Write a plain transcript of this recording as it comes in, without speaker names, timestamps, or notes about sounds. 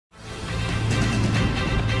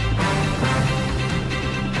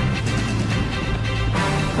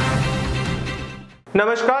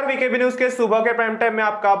नमस्कार, VKB news के सुबह के प्राइम टाइम में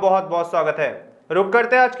आपका बहुत बहुत स्वागत है। रुक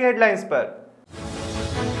करते हैं आज की हेडलाइंस पर।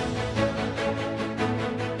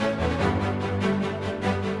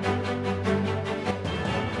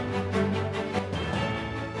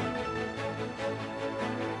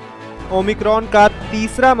 ओमिक्रॉन का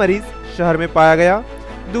तीसरा मरीज शहर में पाया गया।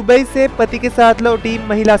 दुबई से पति के साथ लौटी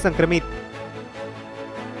महिला संक्रमित।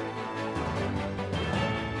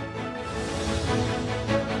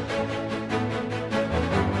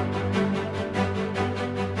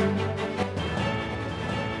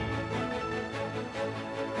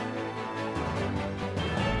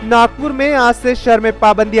 नागपुर में आज से शहर में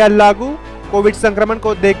पाबंदियां लागू। कोविड संक्रमण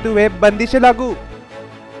को देखते हुए बंदिशें लागू।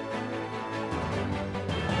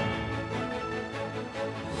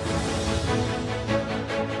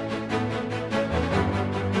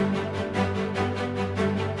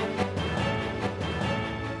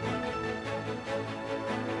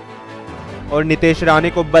 और नीतीश राणे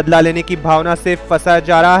को बदला लेने की भावना से फंसाया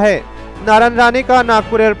जा रहा है। नारायण राणे का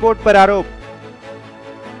नागपुर एयरपोर्ट पर आरोप।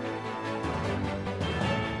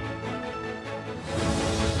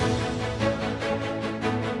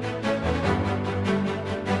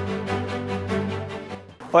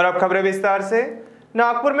 और अब खबरें विस्तार से।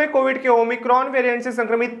 नागपुर में कोविड के ओमिक्रॉन वेरिएंट से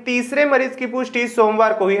संक्रमित तीसरे मरीज की पुष्टि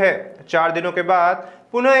सोमवार को हुई है। 4 दिनों के बाद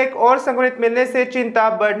पुनः एक और संक्रमित मिलने से चिंता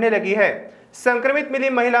बढ़ने लगी है। संक्रमित मिली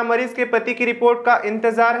महिला मरीज के पति की रिपोर्ट का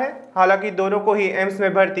इंतजार है। हालांकि दोनों को ही एम्स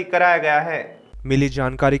में भर्ती कराया गया है। मिली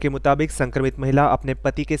जानकारी के मुताबिक संक्रमित महिला अपने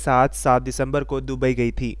पति के साथ 7 दिसंबर को दुबई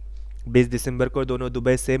गई थी। 20 दिसंबर को दोनों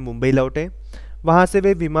दुबई से मुंबई लौटे। वहां से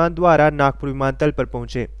वे विमान द्वारा नागपुर विमानतल पर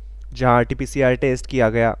पहुंचे, जहां आरटीपीसीआर टेस्ट किया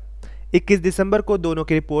गया। 21 दिसंबर को दोनों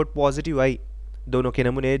की रिपोर्ट पॉजिटिव आई। दोनों के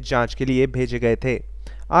नमूने जांच के लिए भेजे गए थे।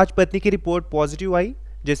 आज पत्नी की रिपोर्ट पॉजिटिव आई,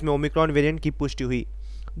 जिसमें ओमिक्रॉन वेरिएंट की पुष्टि हुई।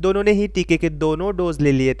 दोनों ने ही टीके के दोनों डोज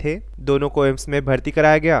ले लिए थे। दोनों को एम्स में भर्ती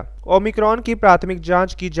कराया गया। ओमिक्रॉन की प्राथमिक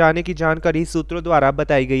जांच की जाने की जानकारी सूत्रों द्वारा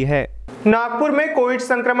बताई गई है। नागपुर में कोविड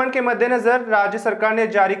संक्रमण के मद्देनजर राज्य सरकार ने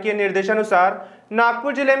जारी किए निर्देशानुसार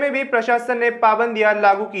नागपुर जिले में भी प्रशासन ने पाबंदियां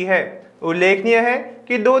लागू की है। उल्लेखनीय है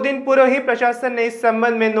कि 2 दिन पूर्व ही प्रशासन ने इस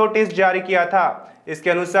संबंध में नोटिस जारी किया था। इसके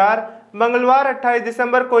अनुसार मंगलवार 28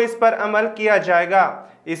 दिसंबर को इस पर अमल किया जाएगा।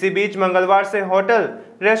 इसी बीच मंगलवार से होटल,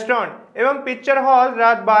 रेस्टोरेंट एवं पिक्चर हॉल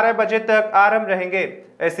रात 12 बजे तक आरंभ रहेंगे।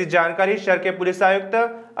 ऐसी जानकारी शहर के पुलिस आयुक्त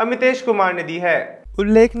अमितेश कुमार ने दी है।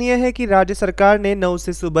 उल्लेखनीय है कि राज्य सरकार ने 9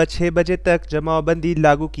 से सुबह 6 बजे तक जमावबंदी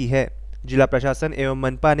लागू की है। जिला प्रशासन एवं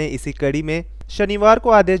मनपा ने इसी कड़ी में शनिवार को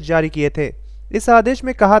आदेश जारी किए थे। इस आदेश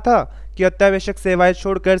में कहा था कि अत्यावश्यक सेवाएं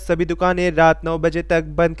छोड़कर सभी दुकानें रात 9 बजे तक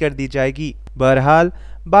बंद कर दी जाएगी। बहरहाल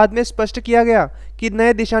बाद में स्पष्ट किया गया कि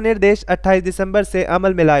नए दिशा निर्देश 28 दिसंबर से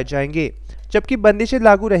अमल में लाए जाएंगे, जबकि बंदिशें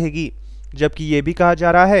लागू रहेगी। जबकि ये भी कहा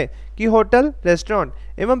जा रहा है कि होटल,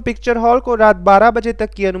 रेस्टोरेंट एवं पिक्चर हॉल को रात 12 बजे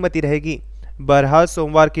तक की अनुमति रहेगी। बहरहाल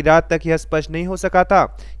सोमवार की रात तक यह स्पष्ट नहीं हो सका था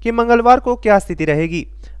कि मंगलवार को क्या स्थिति रहेगी।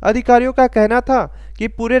 अधिकारियों का कहना था कि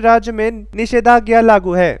पूरे राज्य में निषेधाज्ञा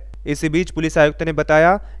लागू है। इसी बीच पुलिस आयुक्त ने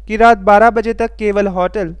बताया कि रात 12 बजे तक केवल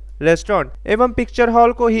होटल, रेस्टोरेंट एवं पिक्चर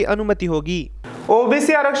हॉल को ही अनुमति होगी।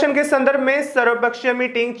 ओबीसी आरक्षण के संदर्भ में सर्वपक्षीय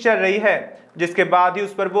मीटिंग चल रही है, जिसके बाद ही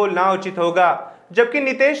उस पर बोलना उचित होगा। जबकि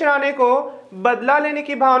नीतीश राणे को बदला लेने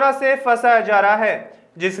की भावना से फंसाया जा रहा है,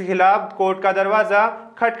 जिसके खिलाफ कोर्ट का दरवाजा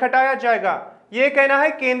खटखटाया जाएगा। ये कहना है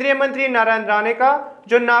केंद्रीय मंत्री नारायण राणे का,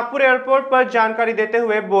 जो नागपुर एयरपोर्ट पर जानकारी देते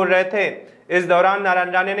हुए बोल रहे थे। इस दौरान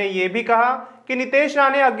नारायण राणे ने यह भी कहा कि नीतीश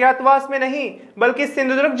राणे अज्ञातवास में नहीं बल्कि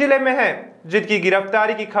सिंधुदुर्ग जिले में है, जिनकी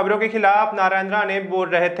गिरफ्तारी की खबरों के खिलाफ नारायण राणे बोल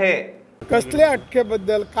रहे थे। कसल्या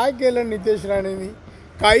अटकेबद्दल काय केलं नीतीश राणेंनी?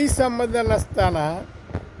 काही संबंध नसताना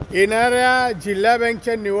येणाऱ्या जिल्हा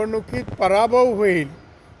बँकच्या निवडणुकीत पराभव होईल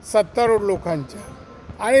 70 लोकांच्या,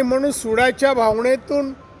 आणि म्हणून सुडाच्या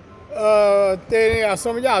भावनेतून ते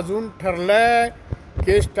असं म्हणजे अजून ठरलंय,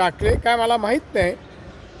 केस टाकले काय मला माहीत नाही।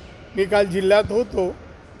 मी काल जिल्ह्यात होतो,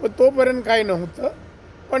 पण तोपर्यंत काही नव्हतं,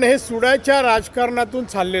 पण हे सुडाच्या राजकारणातून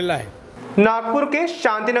चाललेलं आहे। नागपुर के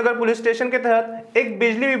शांतिनगर पुलिस स्टेशन के तहत एक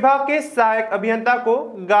बिजली विभाग के सहायक अभियंता को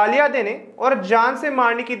गालियां देने और जान से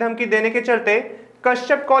मारने की धमकी देने के चलते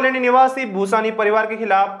कश्यप कॉलोनी निवासी भूसानी परिवार के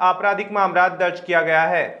खिलाफ आपराधिक मामला दर्ज किया गया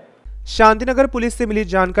है। शांतिनगर पुलिस से मिली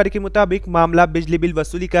जानकारी के मुताबिक मामला बिजली बिल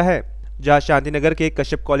वसूली का है, जहां शांतिनगर के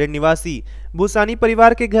कश्यप कॉलोनी निवासी भूसानी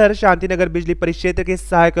परिवार के घर शांतिनगर बिजली परिक्षेत्र के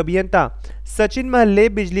सहायक अभियंता सचिन महल्ले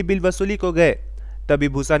बिजली बिल वसूली को गए। तभी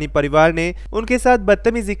भूसानी परिवार ने उनके साथ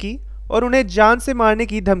बदतमीजी की और उन्हें जान से मारने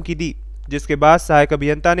की धमकी दी, जिसके बाद सहायक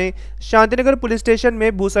अभियंता ने शांतिनगर पुलिस स्टेशन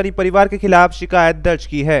में भूसानी परिवार के खिलाफ शिकायत दर्ज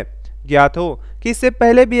की है। ज्ञात हो कि इससे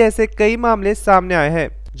पहले भी ऐसे कई मामले सामने आए हैं,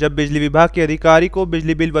 जब बिजली विभाग के अधिकारी को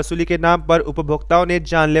बिजली बिल वसूली के नाम पर उपभोक्ताओं ने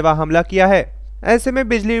जानलेवा हमला किया है। ऐसे में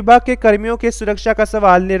बिजली विभाग के कर्मियों के सुरक्षा का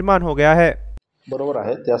सवाल निर्माण हो गया है। बरोबर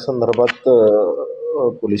आहे, त्या संदर्भात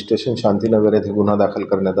पोलीस स्टेशन शांतीनगर येथे गुन्हा दाखल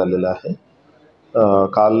करण्यात आलेला आहे।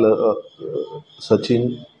 काल सचिन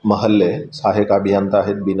महल्ले सहाय्यक अभियंता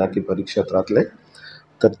आहेत बिनाकी परिक्षेत्रातले,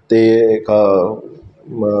 तर ते एक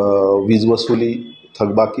वीज वसुली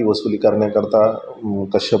थकबाकी वसुली करण्याकरता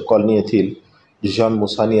कश्यप कॉलनी येथील जिशान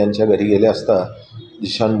मुसानी यांच्या घरी गेले असता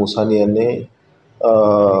जिशान मुसानी यांनी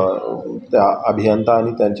त्या अभियंता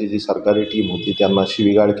आणि त्यांची जी सरकारी टीम होती त्यांना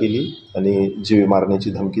शिवीगाळ केली आणि जीवे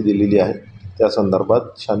मारण्याची धमकी दिलेली आहे। त्या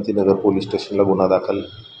संदर्भात शांतीनगर पोलीस स्टेशनला गुन्हा दाखल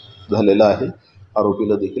झालेला आहे।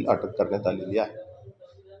 आरोपीला देखील अटक करण्यात आलेली आहे।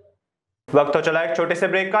 वक्त तो चला एक छोटे से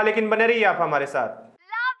ब्रेक का, लेकिन बने रहिए आप हमारे साथ।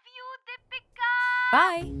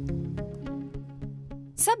 बाय।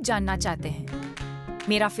 सब जानना चाहते हैं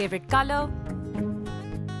मेरा फेवरेट कलर,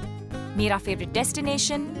 मेरा फेवरेट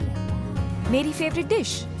डेस्टिनेशन, मेरी फेवरेट डिश,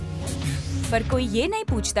 पर कोई ये नहीं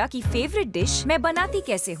पूछता कि फेवरेट डिश मैं बनाती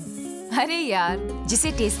कैसे हूँ। अरे यार,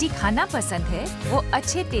 जिसे टेस्टी खाना पसंद है वो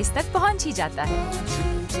अच्छे टेस्ट तक पहुँच ही जाता है।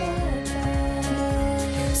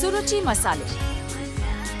 सुरुचि मसाले,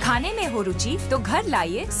 खाने में हो रुचि तो घर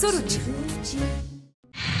लाइए सुरुचि।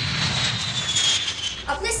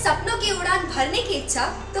 अपने सपनों की उड़ान भरने की इच्छा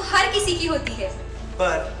तो हर किसी की होती है,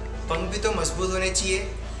 पर पंख भी तो मजबूत होने चाहिए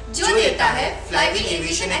जो देता है flywheel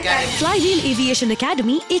aviation academy. Flywheel aviation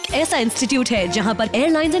academy एक ऐसा इंस्टीट्यूट है जहां पर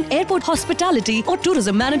एयरलाइंस एंड एयरपोर्ट हॉस्पिटैलिटी और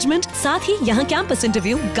टूरिज्म मैनेजमेंट, साथ ही यहां campus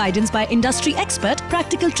interview, guidance by industry expert,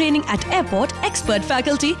 practical training at airport, expert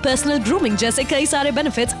faculty, personal grooming जैसे कई सारे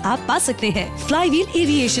बेनिफिट्स आप पा सकते हैं। Flywheel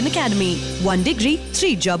aviation academy, 1 degree,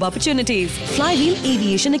 3 job opportunities. Flywheel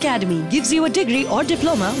Aviation Academy gives you a degree or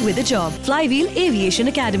diploma with a job. Flywheel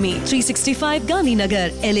Aviation Academy, 365 Gandhinagar,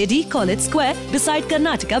 LAD College Square, beside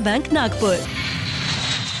Karnataka Bank, Nagpur.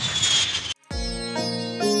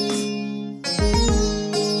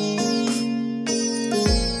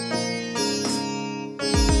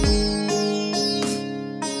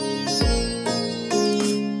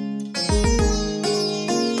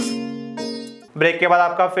 Break के बाद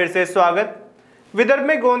आपका फिर से स्वागत। विदर्भ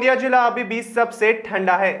में गोंदिया जिला अभी भी सबसे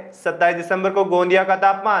ठंडा है। 27 दिसंबर को गोंदिया का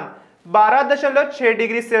तापमान 12.6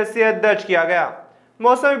 डिग्री सेल्सियस दर्ज किया गया।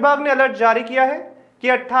 मौसम विभाग ने अलर्ट जारी किया है कि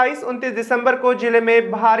 28-29 दिसंबर को जिले में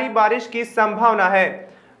भारी बारिश की संभावना है।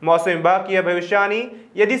 मौसम विभाग की यह भविष्यवाणी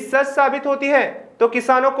यदि सच साबित होती है तो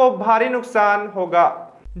किसानों को भारी नुकसान होगा।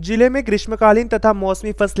 जिले में ग्रीष्मकालीन तथा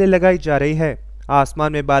मौसमी फसलें लगाई जा रही है।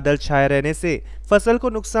 आसमान में बादल छाए रहने से फसल को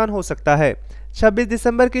नुकसान हो सकता है। 26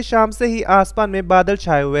 दिसंबर की शाम से ही आसमान में बादल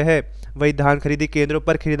छाए हुए हैं। वही धान खरीदी केंद्रों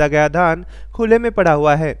पर खरीदा गया धान खुले में पड़ा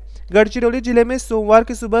हुआ है। गढ़चिरौली जिले में सोमवार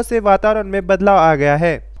की सुबह से वातावरण में बदलाव आ गया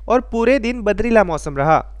है और पूरे दिन बदरीला मौसम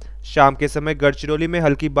रहा। शाम के समय गढ़चिरौली में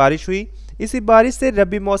हल्की बारिश हुई। इसी बारिश से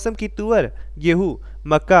रबी मौसम की तुअर, गेहूं,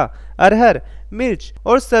 मक्का, अरहर, मिर्च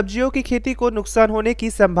और सब्जियों की खेती को नुकसान होने की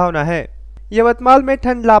संभावना है। यवतमाल में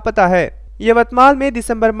ठंड लापता है। यवतमाल में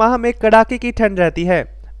दिसंबर माह में कड़ाके की ठंड रहती है,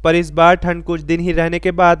 पर इस बार ठंड कुछ दिन ही रहने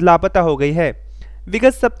के बाद लापता हो गई है।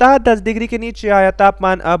 विगत सप्ताह 10 डिग्री के नीचे आया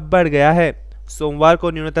तापमान अब बढ़ गया है। सोमवार को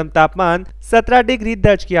न्यूनतम तापमान 17 डिग्री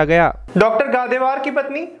दर्ज किया गया। डॉक्टर गादेवार की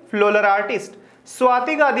पत्नी फ्लोलर आर्टिस्ट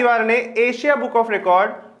स्वाति गादेवार ने एशिया बुक ऑफ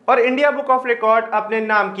रिकॉर्ड और इंडिया बुक ऑफ रिकॉर्ड अपने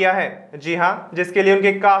नाम किया है। जी हां, जिसके लिए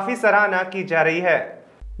उनकी काफी सराहना की जा रही है।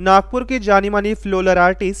 नागपुर की जानी मानी फ्लोलर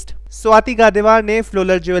आर्टिस्ट स्वाति गादेवार ने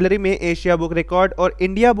फ्लोलर ज्वेलरी में एशिया बुक रिकॉर्ड और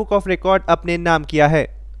इंडिया बुक ऑफ रिकॉर्ड अपने नाम किया है।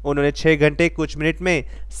 उन्होंने 6 घंटे कुछ मिनट में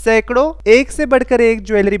सैकड़ों एक से बढ़कर एक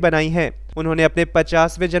ज्वेलरी बनाई है। उन्होंने अपने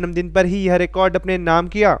 50वें जन्मदिन पर ही यह रिकॉर्ड अपने नाम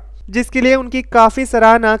किया, जिसके लिए उनकी काफी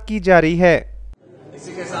सराहना की जा रही है।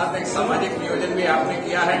 इसी के साथ एक सामाजिक नियोजन भी आपने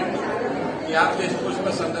किया है कि आप जिस पुष्प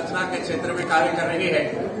संरचना के क्षेत्र में कार्य कर रही है,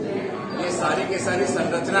 ये सारी की सारी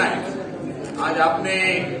संरचनाएं आज आपने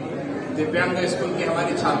दिव्यांग स्कूल की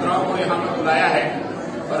हमारी छात्राओं को यहाँ पर बुलाया है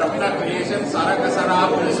और अपना क्रिएशन सारा का सारा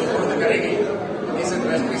आप उन्हें सुपुर्द करेगी। इस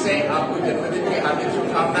दृष्टि से आपको जन्मदिन की हार्दिक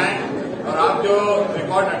शुभकामनाएं और आप जो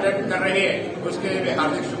रिकॉर्ड अटेम्प्ट कर रही है उसके लिए भी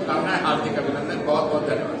हार्दिक शुभकामनाएं, हार्दिक अभिनंदन, बहुत बहुत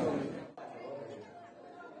धन्यवाद।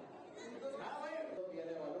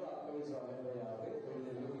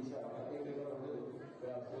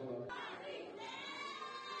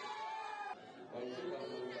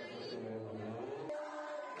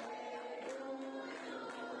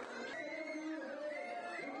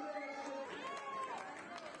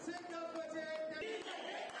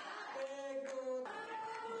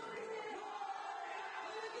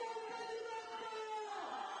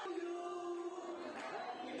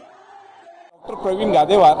 डॉक्टर प्रवीण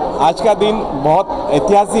गादेवार, आज का दिन बहुत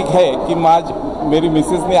ऐतिहासिक है कि आज मेरी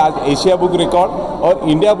मिसेस ने आज एशिया बुक रिकॉर्ड और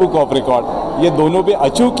इंडिया बुक ऑफ रिकॉर्ड ये दोनों पे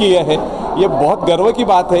अचीव किए हैं। ये बहुत गर्व की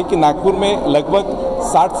बात है कि नागपुर में लगभग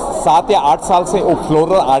 7 या 8 साल से वो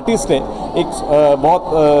फ्लोरल आर्टिस्ट है। एक बहुत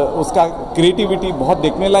उसका क्रिएटिविटी बहुत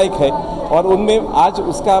देखने लायक है और उनमें आज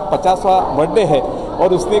उसका 50वां बर्थडे है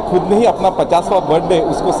और उसने खुद ने ही अपना 50वां बर्थडे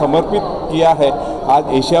उसको समर्पित किया है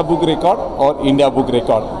आज एशिया बुक रिकॉर्ड और इंडिया बुक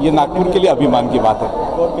रिकॉर्ड। ये नागपुर के लिए अभिमान की बात है।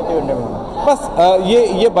 और कितने घंटे में बना? बस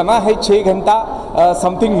ये बना है 6 घंटा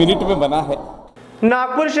समथिंग मिनट में बना है।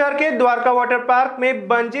 नागपुर शहर के द्वारका वाटर पार्क में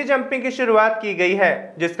बंजी जंपिंग की शुरुआत की गई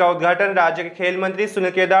है, जिसका उद्घाटन राज्य के खेल मंत्री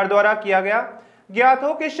सुनील केदार द्वारा किया गया। ज्ञात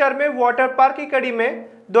हो कि शहर में वाटर पार्क की कड़ी में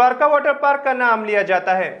द्वारका वाटर पार्क का नाम लिया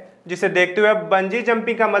जाता है, जिसे देखते हुए बंजी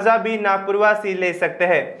जंपिंग का मजा भी नागपुरवासी ले सकते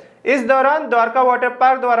हैं। इस दौरान द्वारका वाटर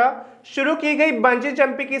पार्क द्वारा शुरू की गई बंजी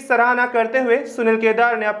जंपिंग की सराहना करते हुए सुनील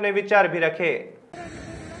केदार ने अपने विचार भी रखे।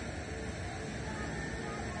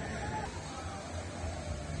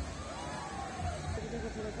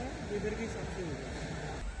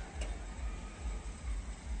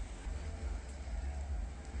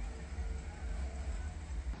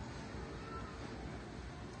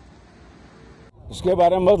 इसके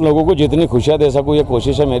बारे में बस लोगों को जितनी खुशियाँ दे सकूँ ये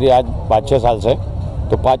कोशिश है मेरी आज 5-6 साल से।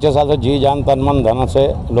 तो 5-6 साल से जी जान तन मन धन से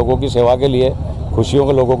लोगों की सेवा के लिए, खुशियों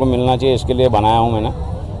को लोगों को मिलना चाहिए, इसके लिए बनाया हूँ मैंने।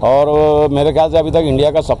 और मेरे ख्याल से अभी तक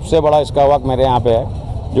इंडिया का सबसे बड़ा स्काई वॉक मेरे यहाँ पे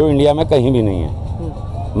है, जो इंडिया में कहीं भी नहीं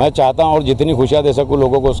है। मैं चाहता हूँ और जितनी खुशियाँ दे सकूँ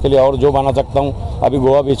लोगों को उसके लिए और जो बना सकता हूँ। अभी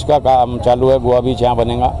गोवा बीच का काम चालू है, गोवा बीच यहाँ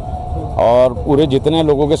बनेगा और पूरे जितने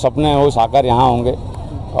लोगों के सपने हैं वो साकार यहाँ होंगे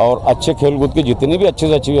और अच्छे खेलकूद की जितनी भी अच्छी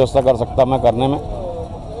से अच्छी व्यवस्था कर सकता मैं करने में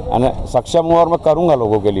सक्षम हूँ और मैं करूँगा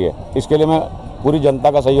लोगों के लिए। इसके लिए मैं पूरी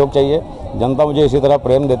जनता का सहयोग चाहिए। जनता मुझे इसी तरह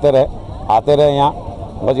प्रेम देते रहे, आते रहे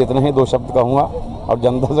यहाँ। बस इतना ही 2 शब्द कहूँगा और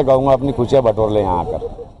जनता से कहूँगा अपनी खुशियाँ बटोर ले यहाँ आकर।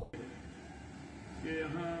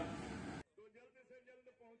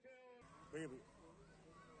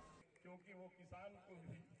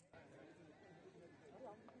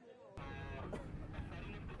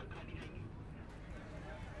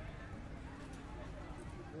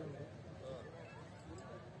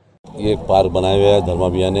 ये एक पार्क बनाया हुआ है धर्मा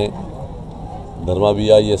भैया ने। धर्मा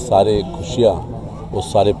भैया ये सारे खुशियाँ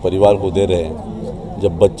उस सारे परिवार को दे रहे हैं।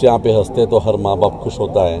 जब बच्चे यहाँ पे हंसते हैं तो हर माँ बाप खुश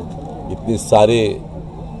होता है। इतनी सारे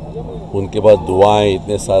उनके पास दुआएं,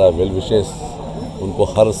 इतने सारा वेल विशेस उनको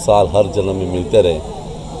हर साल हर जन्म में मिलते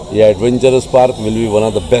रहे। ये adventurous park will be one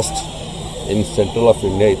of the best in central of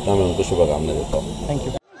India. इतना मैं उनको शुभकामनाएं देता हूँ। Thank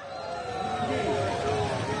you.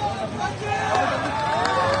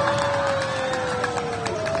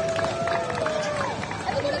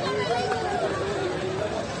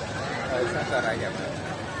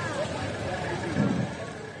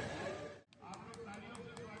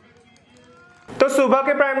 तो सुबह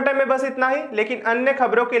के प्राइम टाइम में बस इतना ही, लेकिन अन्य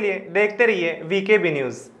खबरों के लिए देखते रहिए वीकेबी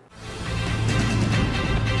न्यूज।